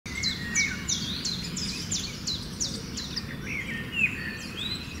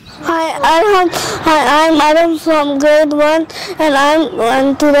I'm Adam from grade 1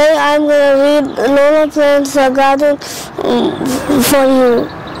 and today I'm going to read Lola Plants a Garden for you.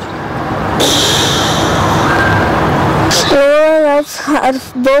 Lola loves her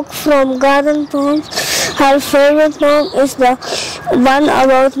book from garden poems. Her favorite poem is the one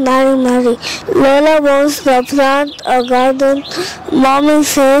about Mary Mary. Lola wants to plant a garden. Mommy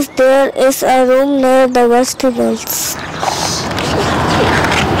says there is a room near the vegetables.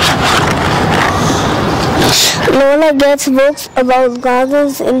 Lola gets books about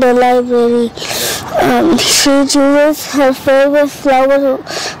gardens in the library. She chooses her favorite flower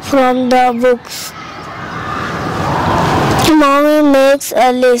from the books. Mommy makes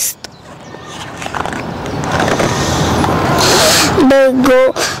a list. They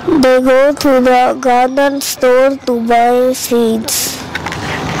go to the garden store to buy seeds.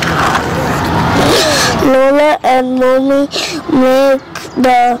 Lola and Mommy make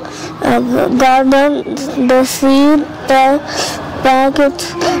the garden, the seed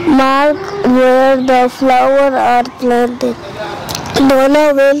packets mark where the flowers are planted.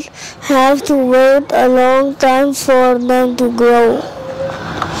 Lola will have to wait a long time for them to grow.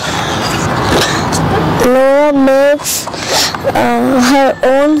 Lola makes her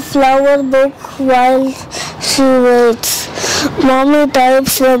own flower book while she waits. Mommy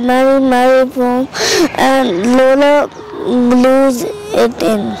types the Mary Mary poem and Lola glues it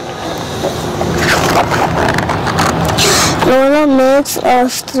in. Lola makes a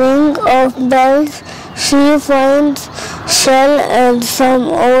string of bells. She finds shell and some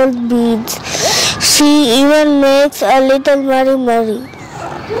old beads. She even makes a little Mary Mary.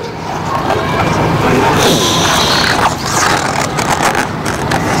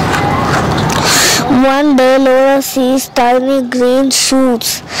 One day Lola sees tiny green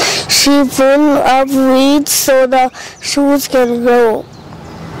shoots. She pulls up weeds so the shoots can grow.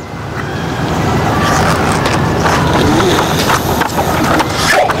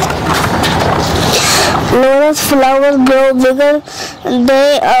 Lola's flowers grow bigger.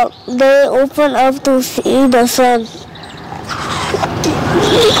 They open up to see the sun.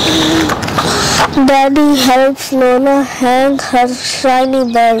 Daddy helps Lola hang her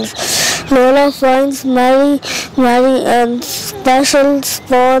shiny bells. Lola finds Mary and special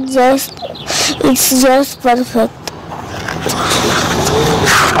spot it's just perfect.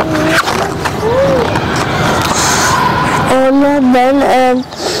 Ola, Ben and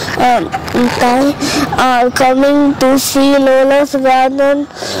Tai are coming to see Lola's garden.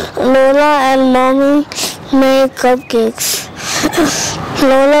 Lola and Mommy make cupcakes.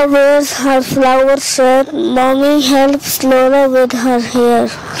 Lola wears her flower shirt. Mommy helps Lola with her hair.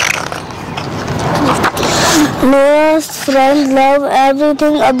 Lola's friends love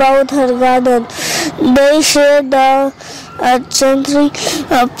everything about her garden. They share the cherry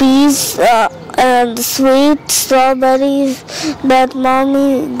peas and sweet strawberries that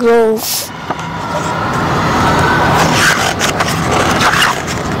Mommy grows.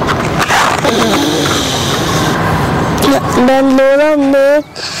 Then Lola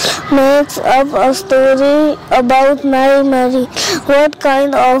makes up a story about Mary Mary. What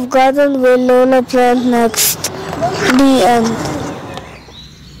kind of garden will Lola plant next? The end.